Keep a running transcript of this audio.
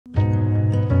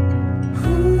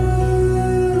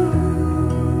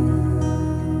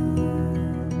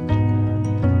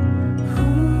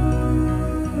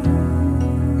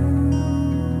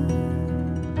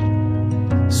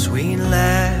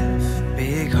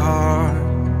heart.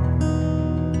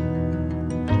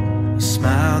 Your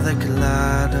smile that could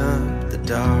light up the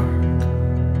dark.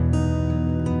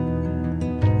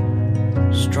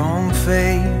 Strong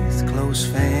faith, close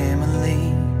family,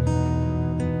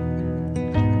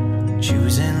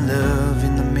 choosing love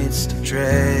in the midst of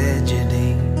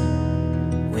tragedy.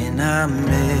 When I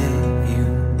met you,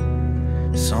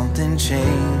 something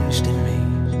changed in me.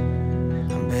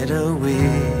 I'm better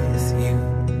with you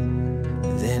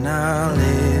than I'll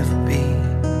ever be.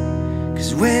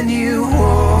 'Cause when you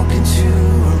walk into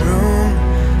a room,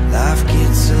 life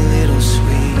gets a little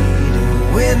sweeter.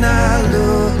 When I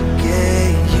look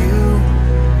at you,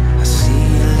 I see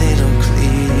a little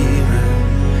clearer.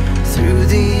 Through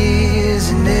the years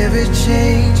and every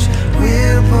change,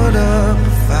 we'll put up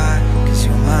a fight. 'Cause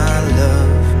you're my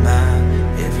love, my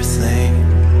everything.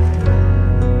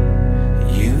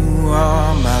 You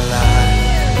are my life.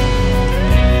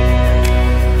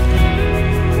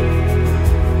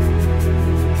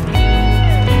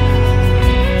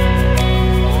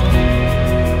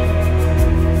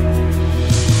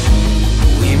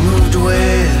 We moved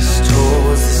west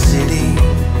towards the city,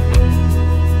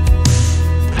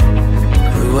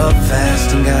 grew up fast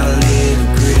and got a little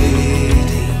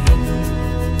gritty.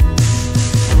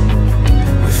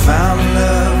 We found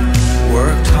love,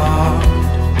 worked hard,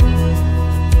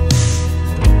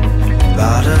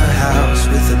 bought a house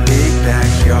with a big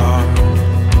backyard.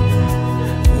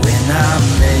 When I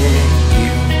met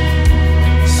you,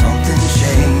 something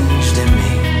changed in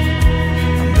me.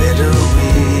 I'm better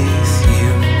with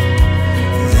you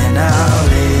than I'll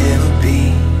ever be.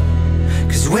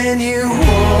 'Cause when you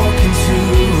walk into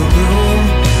a room,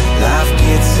 life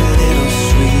gets a little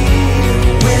sweeter.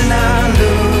 When I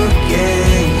look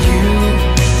at you,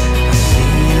 I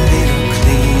see a little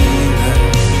clearer.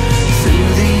 Through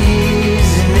the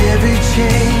years and every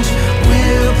change,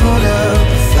 we'll put up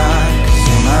a fight. 'Cause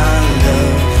you're my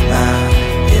love, my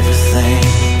everything.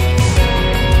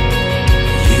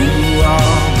 You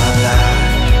are my life.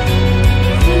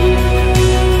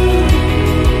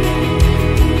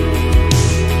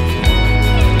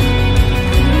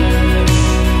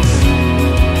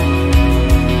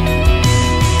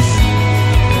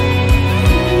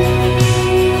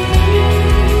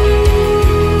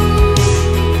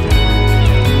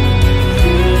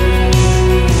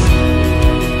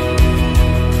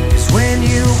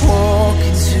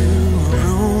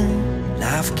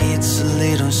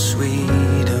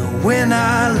 Sweeter. When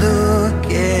I look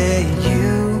at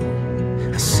you,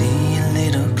 I see a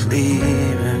little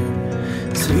clearer.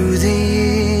 Through the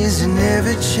years and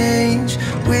every change,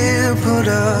 we'll put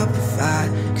up a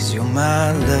fight. 'Cause you're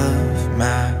my love,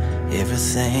 my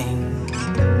everything.